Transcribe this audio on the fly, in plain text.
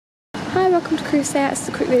Hi, welcome to Crewe. This is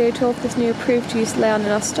a quick video tour of this new approved use Leon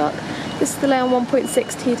in our stock. This is the Leon 1.6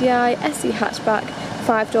 TDI SE Hatchback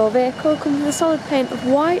 5-door vehicle. Comes with a solid paint of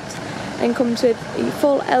white and comes with a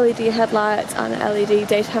full LED headlights and LED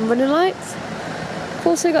daytime running lights. We've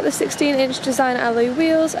also got the 16-inch design alloy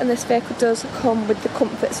wheels, and this vehicle does come with the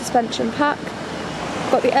comfort suspension pack.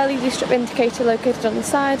 Got the LED strip indicator located on the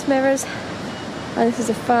side mirrors, and this is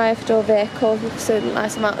a 5-door vehicle with a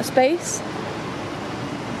nice amount of space.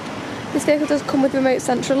 This vehicle does come with remote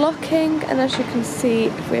central locking, and as you can see,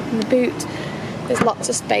 if we open the boot, there's lots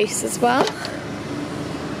of space as well.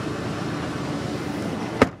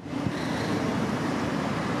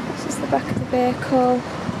 This is the back of the vehicle.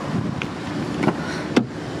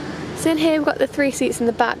 So in here we've got the 3 seats in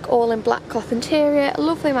the back, all in black cloth interior, a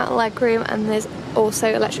lovely amount of legroom, and there's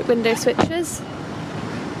also electric window switches.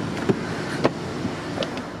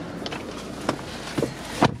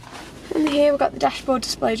 And here we've got the dashboard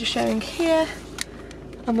display just showing here,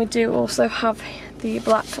 and we do also have the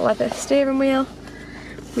black leather steering wheel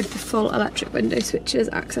with the full electric window switches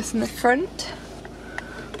accessing the front.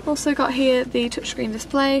 Also got here the touchscreen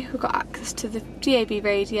display. We've got access to the DAB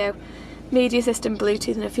radio, media system,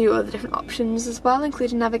 Bluetooth, and a few other different options as well,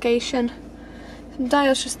 including navigation. Some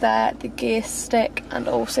dials just there, the gear stick, and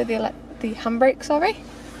also the handbrake, sorry.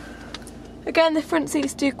 Again, the front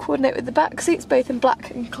seats do coordinate with the back seats, both in black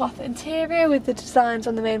and cloth interior, with the designs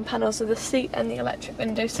on the main panels of the seat and the electric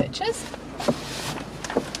window switches.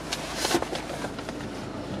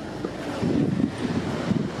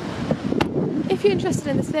 If you're interested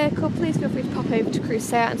in this vehicle, please feel free to pop over to Crewe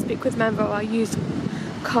and speak with a member of our used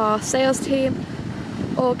car sales team,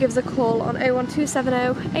 or give us a call on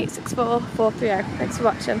 01270 864 430. Thanks for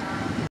watching.